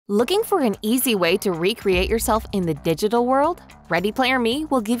Looking for an easy way to recreate yourself in the digital world? Ready Player Me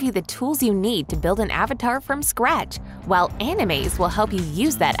will give you the tools you need to build an avatar from scratch, while Animaze will help you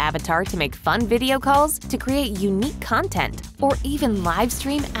use that avatar to make fun video calls, to create unique content, or even live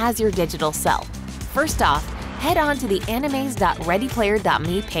stream as your digital self. First off, head on to the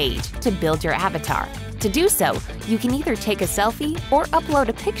animaze.readyplayer.me page to build your avatar. To do so, you can either take a selfie or upload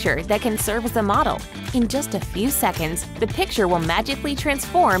a picture that can serve as a model. In just a few seconds, the picture will magically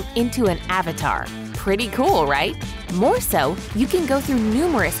transform into an avatar. Pretty cool, right? More so, you can go through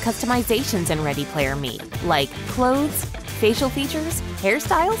numerous customizations in Ready Player Me, like clothes, facial features,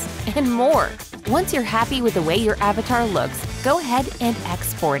 hairstyles, and more. Once you're happy with the way your avatar looks, go ahead and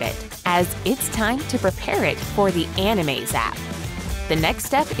export it, as it's time to prepare it for the Animaze app. The next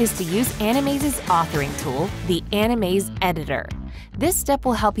step is to use Animaze's authoring tool, the Animaze Editor. This step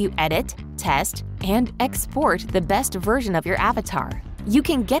will help you edit, test, and export the best version of your avatar. You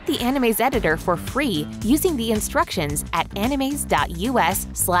can get the Animaze Editor for free using the instructions at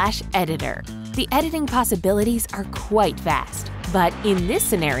animaze.us/editor. The editing possibilities are quite vast, but in this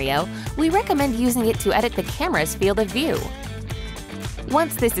scenario, we recommend using it to edit the camera's field of view.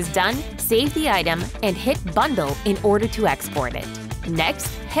 Once this is done, save the item and hit Bundle in order to export it. Next,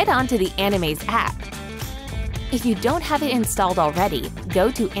 head on to the Animaze app. If you don't have it installed already,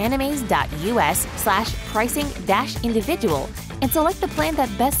 go to animaze.us/pricing-individual and select the plan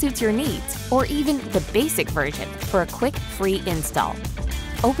that best suits your needs, or even the basic version for a quick free install.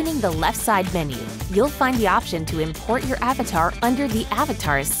 Opening the left side menu, you'll find the option to import your avatar under the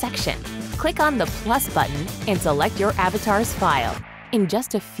Avatars section. Click on the plus button and select your avatar's file. In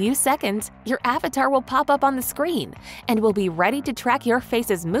just a few seconds, your avatar will pop up on the screen and will be ready to track your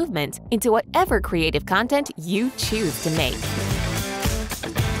face's movement into whatever creative content you choose to make.